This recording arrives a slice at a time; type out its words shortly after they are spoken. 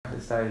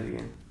started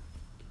again.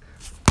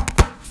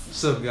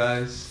 What's up,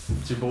 guys?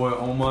 It's your boy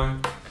Omar.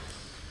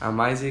 I'm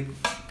Isaac.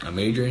 I'm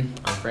Adrian.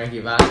 I'm Frankie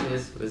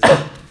Vasquez. What's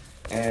up?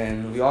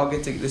 And we all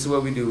get to. This is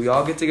what we do. We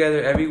all get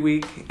together every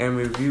week and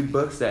review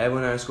books that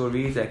everyone at our school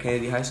reads at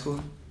Kennedy High School.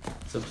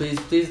 So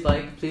please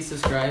like, please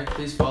subscribe,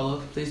 please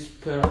follow, please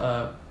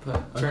turn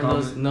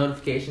those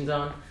notifications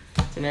on,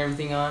 turn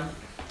everything on.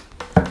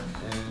 And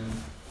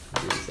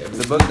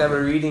The book that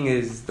we're reading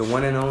is the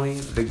one and only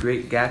The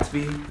Great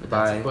Gatsby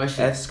by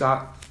F.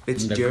 Scott The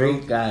Fitzgerald.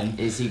 great guy.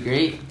 Is he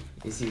great?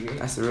 Is he great?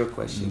 That's the real The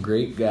question.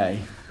 great guy.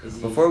 Is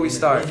he, Before we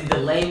start- is he the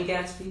lame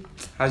Gatsby?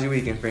 How's your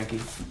weekend, Frankie?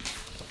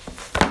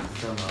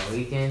 From my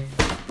weekend,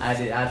 I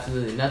did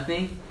absolutely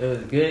nothing. It was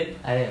good.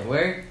 I didn't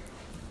work.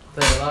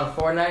 Played a lot of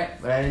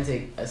Fortnite, but I didn't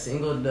take a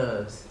single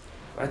dubs.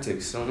 I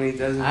took so many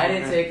dozen. I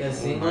didn't take a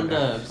single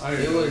dubs. I It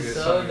didn't was get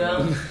so something.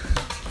 dumb.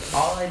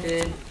 All I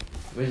did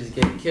was just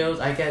get kills.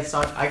 I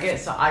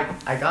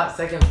got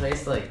second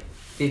place like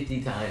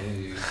 50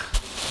 times.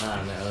 I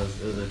don't know.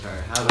 It was a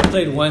turn. How I about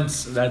played you?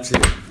 once. That's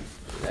it.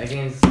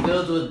 Against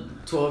filled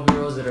with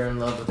 12-year-olds that are in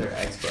love with their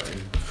ex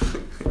button.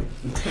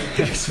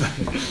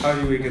 How's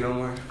your weekend,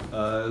 Omar?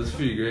 it was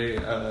pretty great.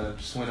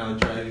 Just went out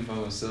driving by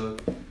myself.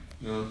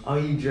 You know. Oh,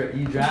 you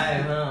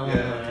drive, huh? Oh, Yeah.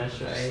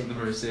 that's right. The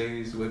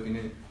Mercedes, whipping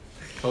it.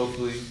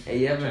 Hopefully. Hey,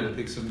 yeah, Trying to man.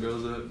 pick some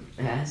girls up.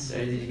 That's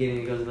right. Did you get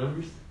any girls'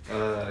 numbers?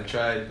 I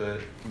tried, but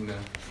you know,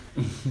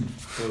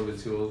 a little bit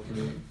too old for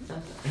me.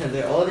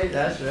 They're older.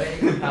 That's right.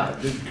 How,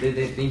 did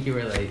they think you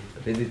were like?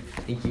 Did they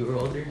think you were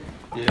older?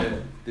 Yeah,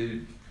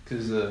 dude.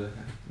 Cause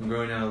I'm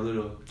growing out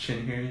little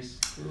chin hairs.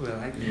 Ooh, I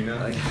like it. You know.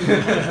 I like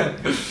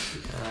it.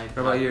 Like,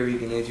 How about your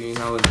weekend, Adrian?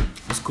 How was it?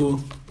 It's cool.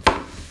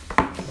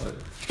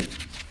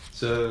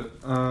 So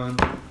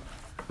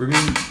we're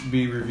gonna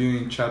be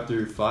reviewing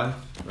chapter 5,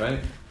 right?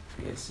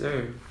 Yes,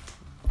 sir.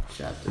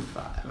 Chapter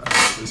 5.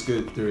 Let's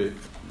go through it.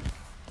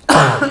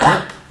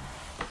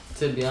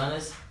 To be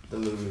honest, the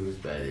movie was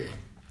better.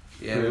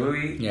 Yeah, the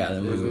movie. Yeah,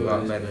 the was movie a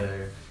lot was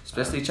better.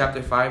 Especially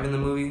chapter 5 in the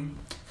movie.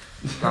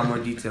 A lot more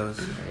details.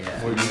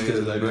 Yeah. More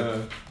details, I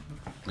know.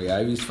 Wait,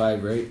 Ivy's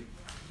 5, right?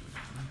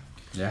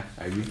 Yeah,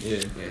 Ivy. Yeah.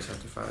 Yeah,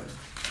 chapter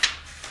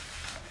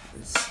 5.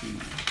 Let's see.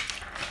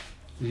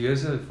 Do you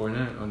guys have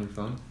Fortnite on your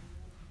phone?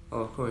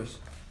 Oh, of course.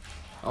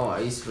 Oh, I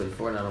used to play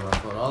Fortnite on my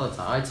phone all the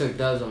time. I took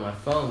dubs on my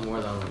phone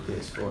more than on my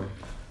PS4.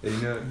 Hey,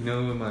 you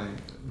know what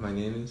my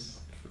name is?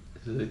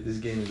 This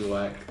game is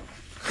whack.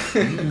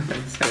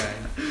 This guy.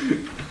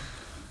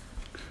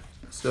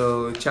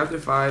 So, chapter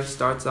 5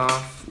 starts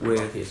off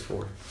with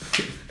PS4.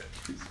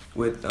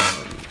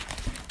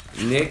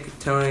 Nick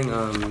telling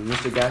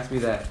Mr. Gatsby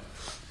that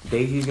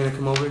Daisy's gonna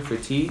come over for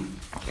tea,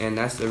 and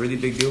that's a really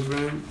big deal for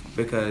him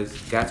because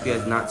Gatsby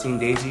has not seen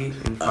Daisy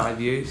in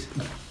 5 years.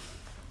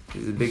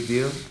 It's a big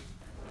deal.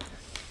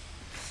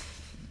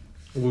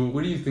 Well,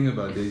 what do you think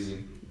about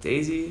Daisy?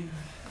 Daisy,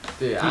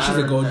 Dude, I think she's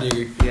a gold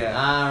digger. yeah,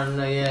 I don't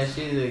know. Yeah,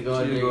 she's a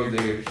gold She's a gold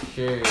digger digger. for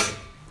sure.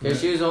 Cause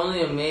she was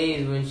only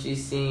amazed when she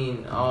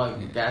seen all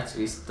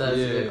Gatsby's stuff.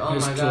 She's like, oh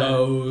His my god,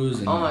 clothes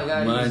and oh my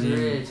god, money. he's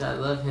rich. I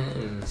love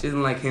him. she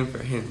doesn't like him for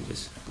him,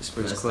 just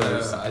for his That's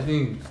clothes. I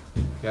think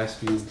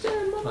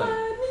Gatsby, like,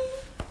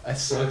 that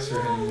sucks for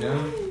him, you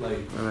know?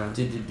 Like,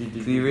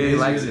 He really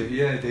likes her.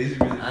 Yeah, Daisy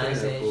really I ain't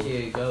plays that saying fool. she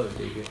a gold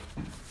digger.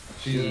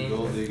 She's a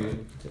gold digger.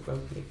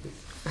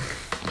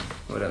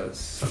 What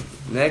else?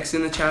 Next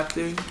in the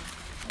chapter,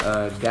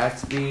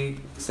 Gatsby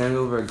sends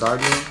over a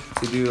gardener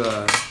to do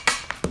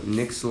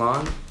Nick's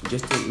lawn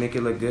just to make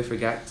it look good for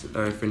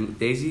for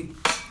Daisy.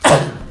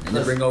 And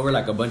they bring over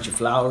like a bunch of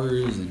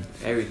flowers and.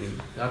 Everything.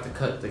 Not to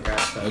cut the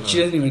grass down. But she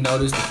doesn't even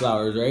notice the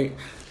flowers, right?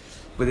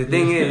 But the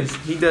thing is,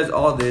 he does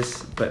all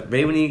this, but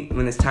right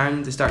when it's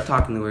time to start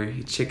talking to her,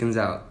 he chickens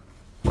out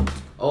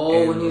Oh,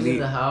 and when he was in leave-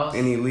 the house.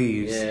 and he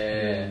leaves.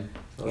 Yeah.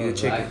 He's a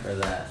Feels chicken. whack for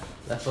that.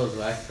 That feels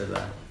whack for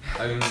that.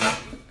 I mean,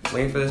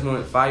 Waiting for this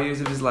moment. 5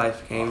 years of his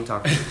life, can't even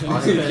talk to her. All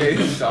he could Okay,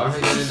 have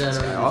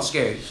done All was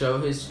scared. show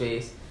his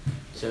face,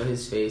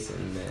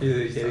 and then.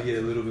 he had to get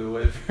a little bit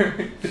wet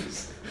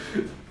first.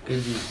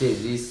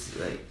 He's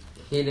like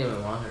he didn't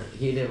even want her.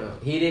 He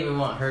didn't even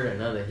want her to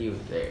know that he was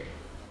there.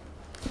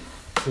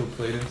 Who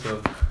played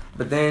himself.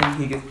 But then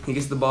he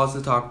gets the balls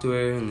to talk to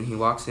her, and he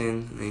walks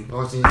in, and,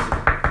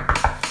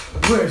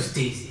 Where's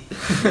Daisy?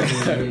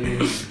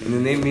 and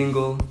then they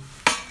mingle.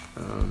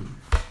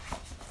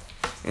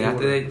 And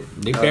after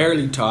They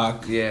barely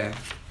talk. yeah.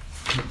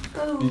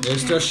 They're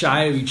still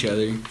shy of each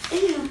other.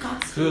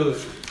 So,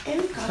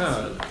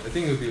 I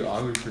think it would be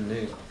awkward for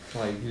Nick.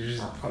 Like, you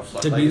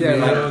just. To be there,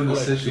 not like, in the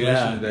situation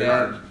yeah. there.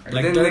 Yeah.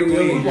 Like then third Nick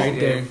wheel leaves, right yeah.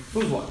 there.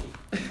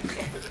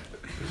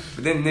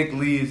 But then Nick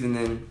leaves, and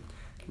then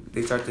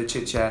they start to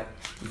chit chat,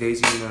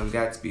 Daisy and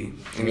Gatsby,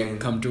 And get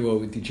comfortable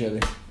with each other.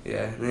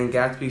 yeah. And then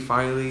Gatsby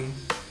finally,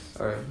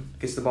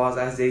 gets the balls,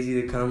 asks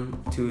Daisy to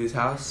come to his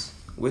house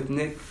with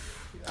Nick.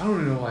 I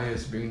don't know why he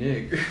has to bring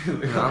Nick. I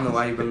don't know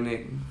why you bring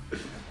Nick.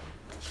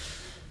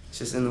 It's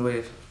just in the way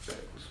of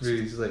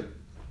He's like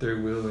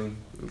third wheeling.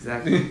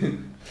 exactly.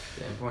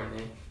 Yeah, important,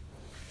 eh?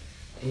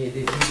 He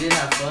did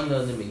have fun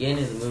though in the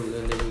beginning of the movie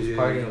when he was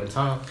partying with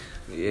Tom.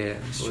 Yeah,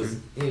 that's true.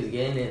 He was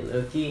getting it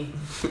low key.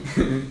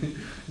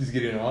 He's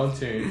getting all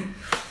turned.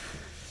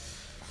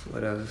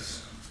 What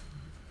else?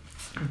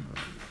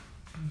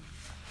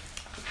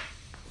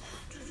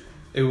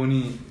 Hey, when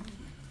he...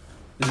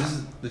 Is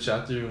this the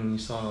chapter when you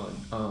saw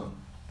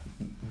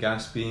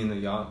Gatsby in the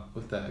yacht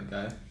with that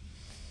guy?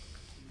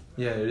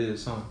 Yeah, it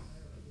is, huh?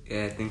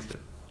 Yeah, I think so.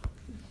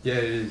 Yeah,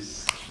 it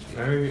is.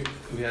 Remember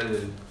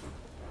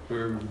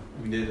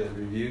we did a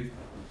review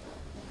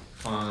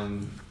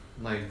on,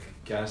 like,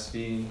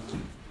 Gatsby...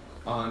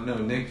 no,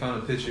 Nick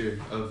found a picture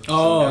of...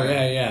 Oh, some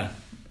guy. yeah.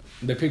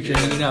 The picture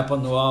hanging up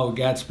on the wall with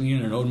Gatsby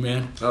and an old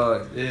man.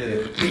 Oh, Yeah,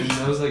 and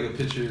that was like a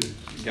picture of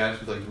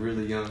Gatsby, like,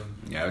 really young.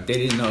 Yeah, but they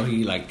didn't know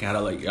he like had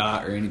a like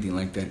yacht or anything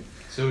like that.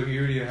 So he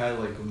already had,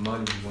 like,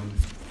 money when,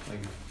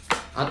 like...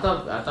 I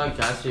thought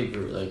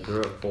Gatsby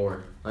grew up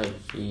poor. Like I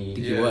think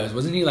Yeah. he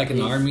wasn't he like in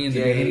the army in the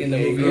Yeah, beginning of the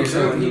he movie? grew or up-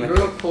 something? He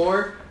grew up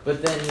poor,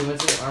 but then he went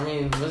to the army.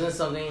 And wasn't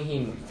something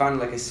he found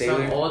like a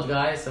sailor. some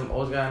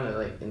old guy in the,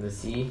 like in the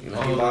sea. You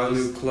know, he bought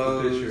new the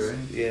clothes. picture,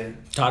 right? Yeah,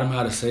 Taught him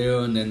how to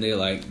sail, and then they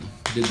like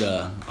did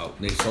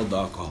they sold the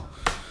alcohol,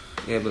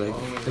 yeah, but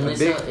like Then a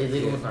they big, sell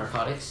illegal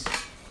narcotics.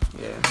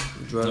 yeah,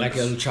 drugs. like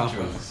a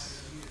chopper.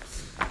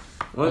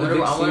 One of the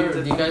big I wonder,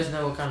 scenes. do you guys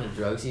know what kind of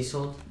drugs he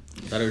sold?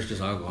 I thought it was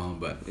just alcohol,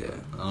 but Yeah,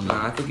 I don't know.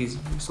 Nah, I think he's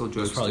sold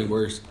drugs. It's probably too.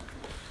 worse.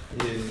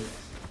 Yeah.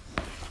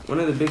 One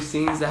of the big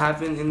scenes that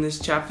happen in this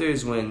chapter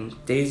is when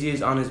Daisy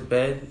is on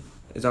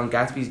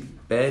Gatsby's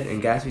bed,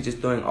 and Gatsby's just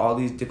throwing all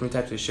these different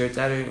types of shirts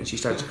at her, and she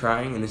starts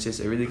crying, and it's just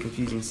a really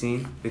confusing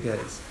scene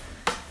because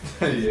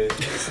Yeah.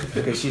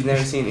 she's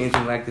never seen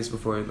anything like this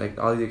before, like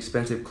all these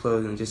expensive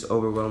clothes, and just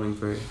overwhelming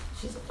for her.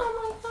 She's like,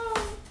 oh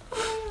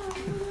my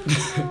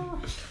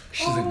god.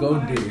 She's a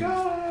gold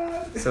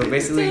digger. So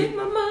basically, Take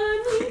my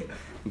money.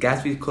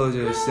 Gatsby's clothes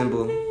are a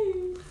symbol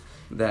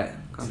that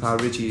of how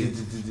rich he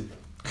is.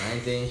 I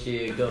ain't saying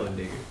she a gold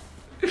digger.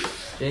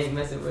 She ain't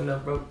messing with no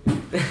broke.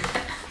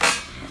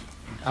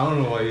 I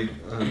don't know why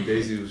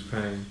Daisy was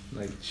crying.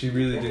 Like, she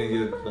really didn't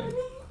get a, like,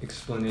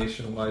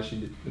 explanation of why she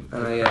did.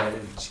 Yeah,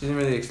 she didn't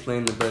really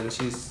explain it, but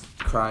she just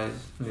cries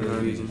for no Yeah.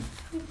 reason.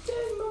 Take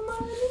my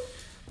money.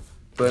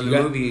 But in You the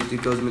got- movie,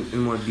 it goes in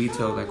more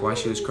detail, like why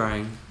she was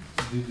crying.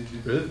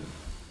 Really?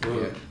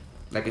 Yeah.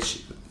 Like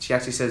she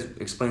actually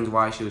explains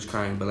why she was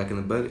crying, but like in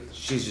the book,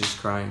 she's just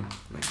crying.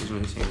 Like she doesn't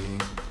really say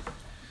anything.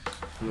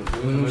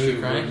 When was she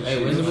crying? Hey,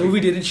 In when the was movie,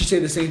 didn't she say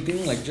the same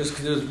thing? Like just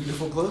because it was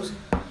beautiful clothes?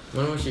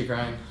 When was she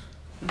crying?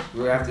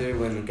 Right after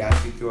when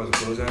Gatsby threw all the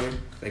clothes on her,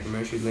 like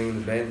remember she was laying in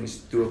the bed and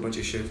just threw a bunch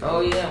of shit.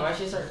 Oh yeah, why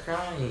she start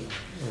crying?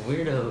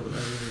 Weirdo.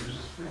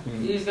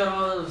 You just got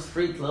all those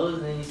free clothes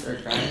and then you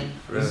start crying.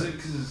 Is it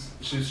because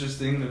she was just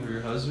thinking of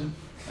her husband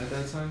at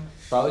that time?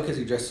 Probably because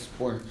he dresses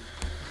poor.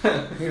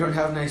 You don't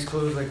have nice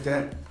clothes like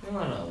that. You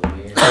know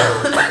weird.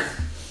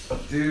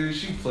 Dude,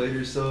 she played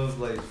herself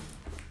like.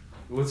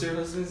 What's her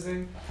husband's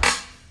name?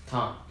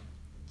 Tom.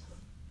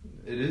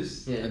 It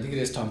is? Yeah. I think it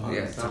is Tom Holland.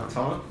 Yeah, Tom.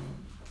 Tom?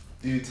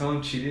 Dude,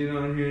 Tom cheated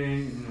on her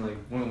and like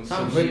went with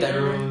Tom some with that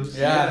girl? girls.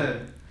 Yeah.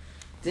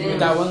 Damn. With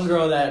that one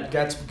girl that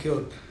Gatsby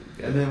killed.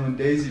 And then when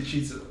Daisy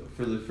cheats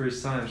for the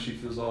first time, she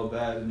feels all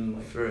bad and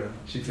like For real.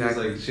 she feels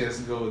Exactly. like she has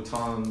to go with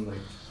Tom.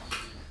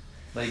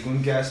 Like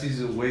when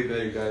Gatsby's a way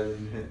better guy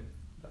than him.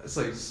 It's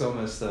like so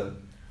messed up,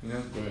 you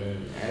know?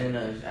 Dang,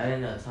 I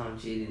didn't know Tom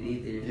cheated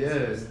either. Yeah.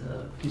 That's messed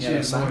up. He Yeah, cheated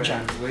more.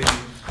 Sunshine.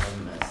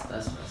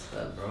 That's messed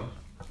up, bro.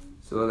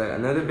 So like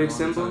another big Long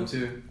symbol time,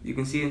 too. you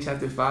can see in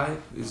chapter 5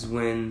 is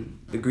when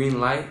the green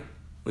light,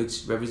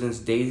 which represents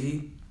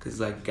Daisy, because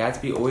like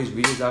Gatsby always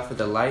reaches out for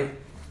the light,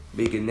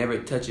 but he can never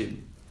touch it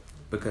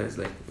because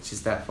like it's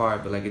just that far.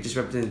 But like it just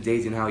represents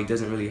Daisy and how he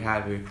doesn't really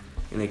have her,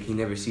 and like he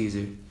never sees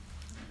her.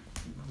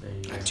 There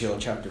you go. Until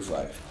chapter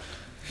 5.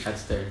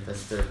 That's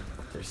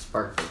their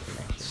sparkle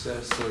connection.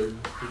 Sad story.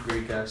 The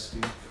Great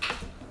Gatsby.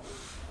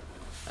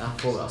 I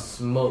pulled a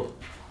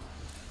smoke.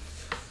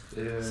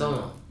 Yeah.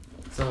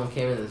 Someone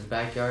came in his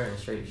backyard and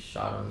straight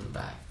shot him in the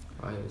back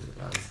while he was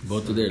around.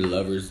 Both of their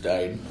lovers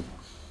died.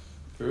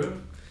 For real?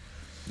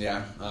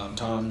 Yeah,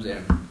 Tom's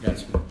and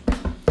Gatsby.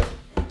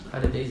 How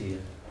did Daisy get?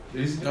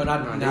 Daisy? No,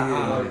 not No, I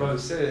was not. about to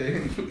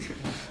say.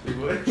 Wait,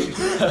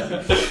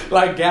 what?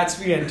 Like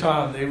Gatsby and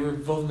Tom, they were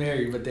both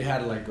married, but they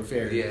had like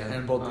affairs. Yeah.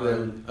 And both of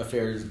their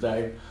affairs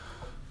died.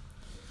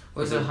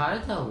 Wait, so how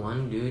did that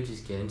one dude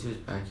just get into his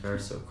backyard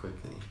so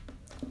quickly?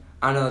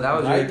 I know that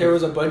was Right? really There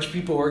was a bunch of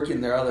people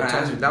working there all the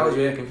time. that was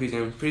really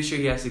confusing. I'm pretty sure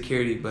he has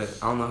security, but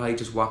I don't know how he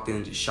just walked in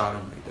and just shot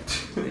him like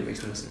that. It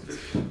makes no sense.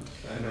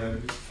 I know.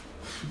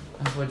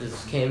 That boy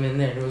just came in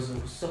there and it was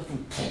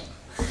something.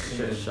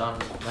 Straight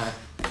shot him in the back.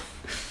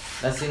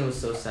 That scene was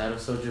so sad. It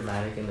was so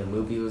dramatic, and the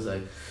movie was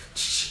like.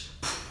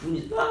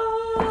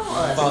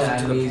 Falls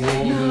Sad into the music,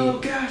 pool. he No,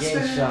 Gatsby.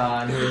 getting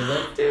shot, and he was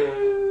like,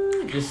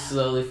 dude, just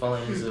slowly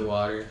falling into the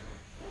water,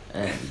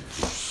 and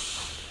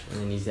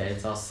then he's dead.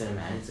 It's all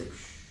cinematic. It's like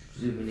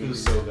zooming It in,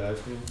 was so bad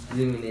for him.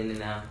 zooming in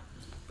and out.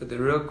 But the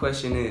real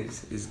question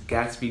is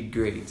Gatsby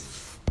great?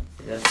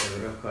 That's a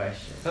real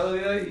question. Hell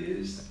yeah, he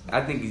is.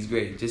 I think he's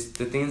great. Just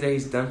the things that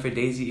he's done for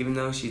Daisy, even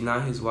though she's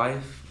not his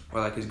wife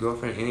or like his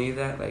girlfriend, any of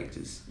that, like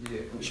just Yeah.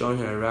 showing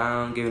her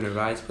around, giving her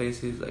rides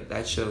places, like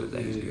that shows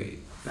that he's Yeah. great.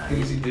 Nah,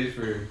 Things he did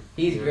for her.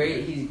 He's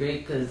great. He's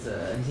great because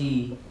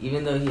he,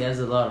 even though he has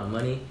a lot of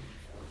money,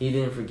 he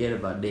didn't forget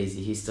about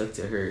Daisy. He stuck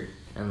to her,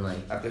 and like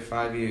After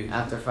 5 years.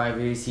 after 5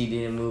 years, he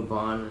didn't move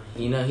on.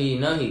 He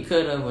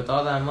could have with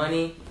all that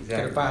money.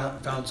 Could have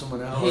found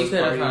someone else. He could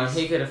have found. parties.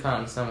 He could have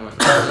found someone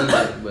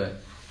else, but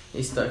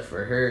he stuck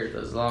for her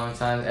those long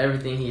times.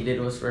 Everything he did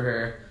was for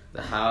her.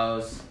 The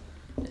house,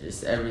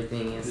 just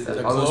everything and stuff.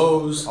 The All those-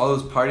 clothes. All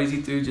those parties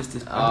he threw just to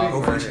Oh,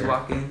 hopefully for she sure.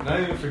 walk in. Not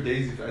even for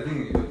Daisy. I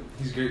think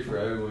he's great for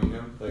everyone. You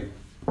know, like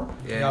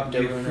Yeah, Yup.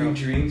 give Everyone free else.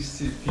 drinks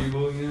to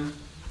people. You know.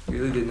 he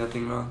really did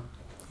nothing wrong.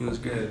 He was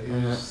Yeah, good. he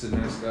was just a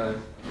nice guy.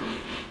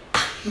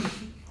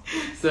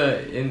 So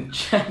in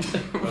chapter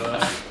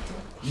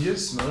You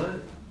just smell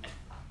it?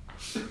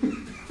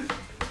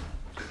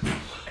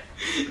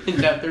 in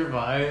chapter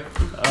 5.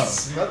 Oh,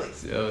 Smell it.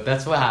 so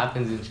that's what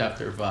happens in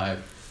chapter 5.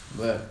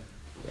 But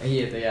he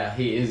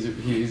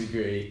is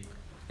great.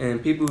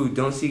 And people who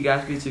don't see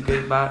Gatsby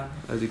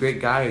as a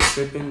great guy are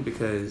tripping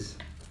because,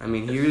 I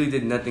mean, he really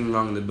did nothing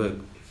wrong in the book.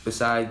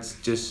 Besides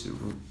just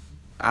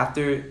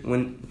after,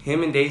 when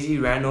him and Daisy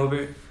ran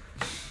over,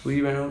 who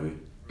he ran over?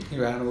 He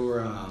ran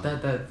over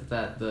That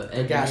the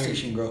the gas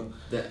station girl.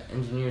 The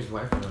engineer's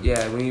wife. One.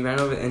 Yeah, when he ran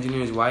over the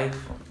engineer's wife,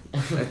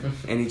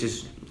 and he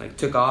just like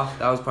took off.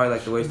 That was probably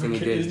like the worst thing he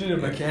did. Isn't it a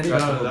mechanic?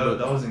 Trust the whole that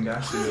book. wasn't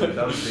Gatsby.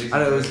 That was Daisy. I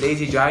don't know, it was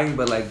Daisy driving,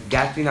 but like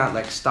Gatsby not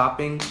like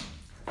stopping,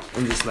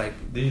 and just like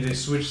They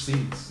switched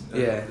seats.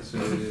 Yeah. That's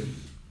what they did.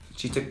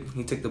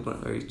 he took the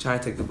blame, or he tried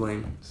to take the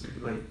blame. So,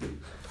 like,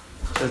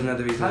 That's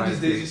another reason how why. does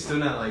he's Daisy still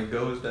not like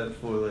go with that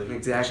before? Like, She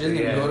Exactly. didn't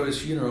even Yeah. go to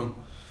his funeral.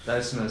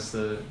 that's messed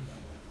up.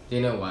 Do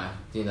you know why?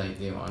 Do you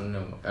want to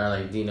know, or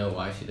like, do you know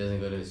why she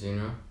doesn't go to his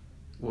funeral?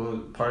 Well,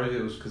 part of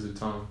it was because of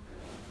Tom.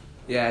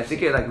 Yeah, I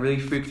think it like really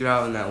freaked her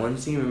out in that one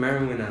scene.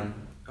 Remember when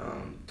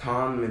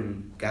Tom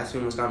and Gatsby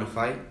almost got in a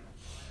fight?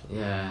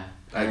 Yeah.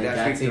 Like And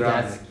that freaked her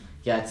out.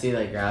 Gatsby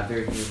like grabbed her.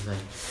 He was like,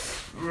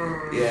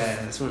 Yeah,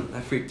 that's when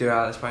that freaked her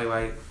out. That's probably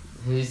why.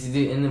 he used to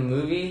do in the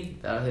movie.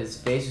 That his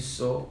face was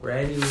so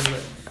red. He was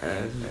like,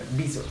 Uh,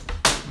 be so.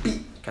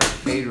 kind of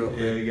fade real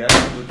quick. Yeah,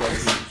 Gatsby looked like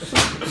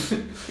he.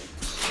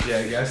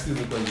 Yeah, Gatsby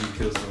looked like he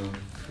killed someone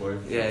before.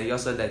 Yeah, he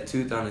also had that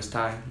tooth on his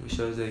tie, which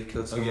shows that he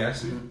killed Oh, someone.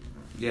 Gatsby.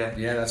 Yeah,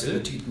 Yeah, that's Really?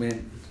 what the teeth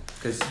meant.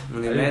 because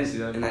when they I didn't met see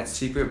that. in that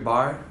secret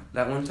bar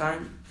that one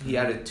time, he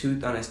had a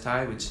tooth on his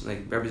tie, which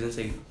like represents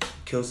that he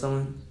killed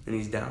someone, and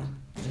he's down.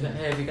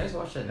 Hey, have you guys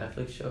watched that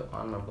Netflix show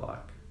On the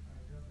Block?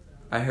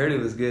 I heard it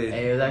was good.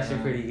 Hey, it was actually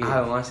pretty good. I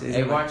haven't watched it. Is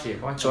Hey, it like watch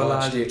it. Watch it. Cholas,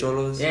 watched it.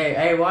 Cholos.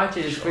 Hey, watch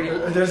it. It's pretty.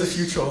 There's a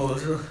few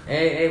trolls.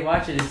 Hey,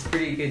 watch it. It's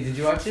pretty good. Did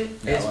you watch it?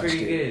 Yeah, I It's pretty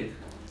watched good.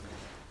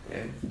 Yeah,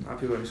 a lot of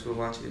people are just go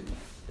watch it.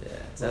 Yeah,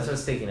 that's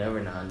what's taking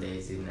over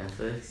nowadays, dude.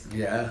 Netflix.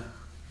 Yeah.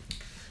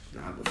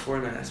 Nah, but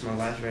Fortnite, that's my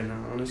life right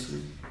now, honestly.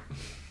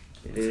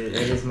 It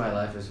is my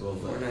life as well,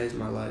 but Fortnite is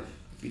my life.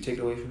 If you take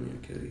it away from me,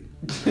 I'll kill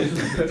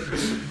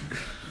you.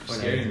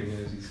 Scaring me,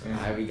 guys. He's scaring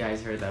me. have you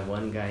guys heard that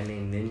one guy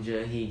named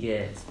Ninja? He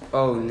gets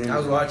Oh, Ninja. I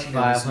was watching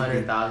it this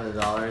weekend.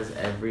 $500,000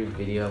 every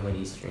video when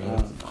he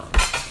streams.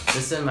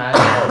 Just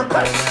imagine doing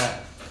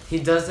that. He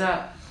does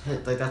that.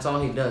 Like that's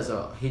all he does.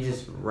 So he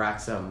just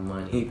racks up He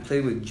money.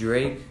 played with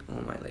Drake. Oh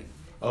my, like,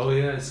 Oh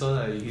yeah, I saw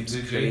that. He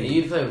did Drake.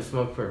 You play with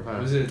Smoke per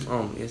pound. Was it?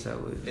 yes, I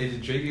would. Hey,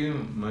 did Drake give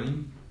him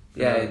money?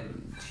 Yeah,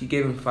 he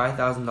gave him $5,000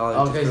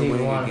 Oh, just because for he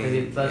winning won. the Because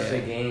he game. touched Yeah.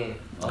 the game.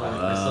 Oh,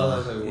 I saw that. I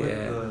was like, what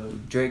Yeah. the?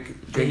 Drake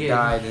He-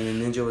 died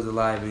and then Ninja was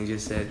alive and he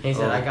just said, He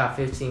said, oh, I got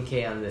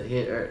 15K on the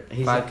hit. Or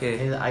he 5K. Said,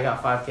 he said, I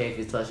got 5K if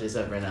you touch this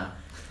up right now.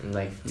 And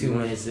like 2 Mhm.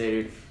 minutes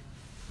later,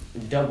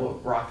 double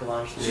rocket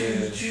launch.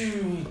 Yeah.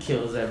 He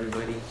kills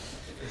everybody.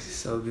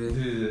 so good.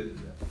 Dude,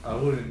 I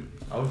would.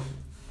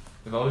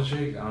 If I was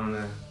Drake, I don't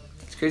know.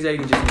 It's crazy how you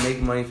can just make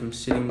money from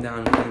sitting down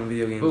and playing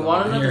video games. But all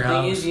one day. another your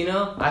thing house. is, you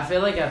know, I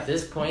feel like at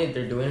this point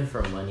they're doing it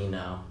for money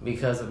now.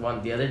 Because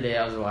the other day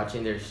I was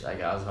watching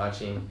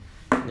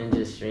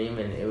Ninja stream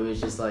and it was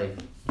just like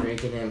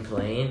Drake and him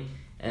playing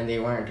and they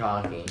weren't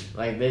talking.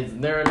 Like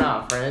they're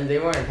not friends. They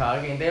weren't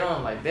talking. They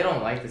don't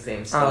like the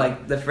same stuff.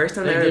 like the first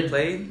time they They're- ever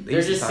played, they They're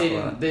used to just talk a sitting.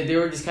 lot. They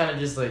were just kind of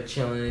just like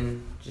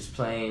chilling, just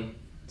playing.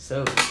 So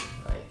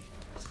like,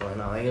 what's going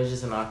on? Like it was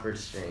just an awkward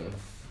stream.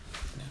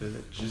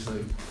 Just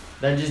like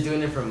They're just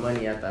doing it for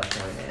money at that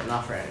point, and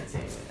not for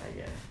entertainment, I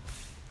guess.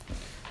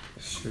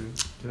 It's true.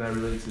 can I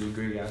relate to the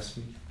Great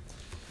Gatsby?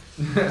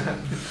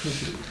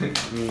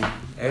 I mean,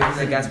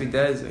 everything that Gatsby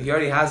does, he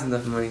already has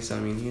enough money, so I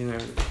mean, he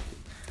never.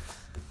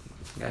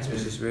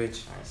 Gatsby's just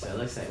rich. Alright, so it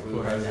looks like Who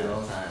we're has running it out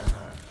all? of time,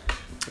 huh?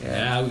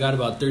 Yeah, we got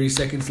about 30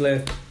 seconds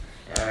left.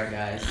 Alright,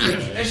 guys.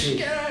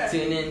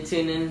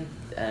 Tune in.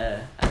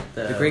 At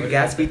The Great what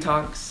is Gatsby it?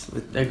 talks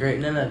with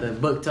The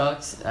book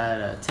talks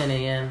at 10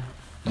 a.m.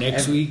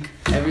 Next week.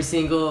 Every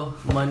single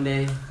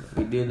Monday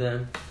we do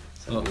them.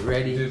 So be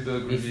ready, Good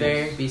book be reviews.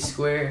 fair, be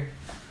square.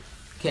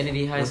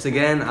 Kennedy High once School.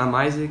 again, I'm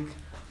Isaac.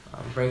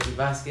 Frankie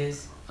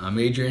Vasquez. I'm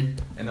Adrian,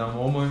 And I'm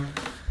Omar.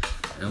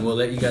 and we'll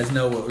let you guys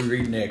know what we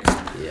read next.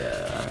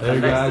 Yeah.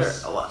 Later,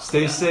 guys.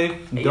 Stay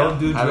safe. Hey, Don't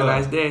do Have a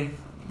drugs. nice day.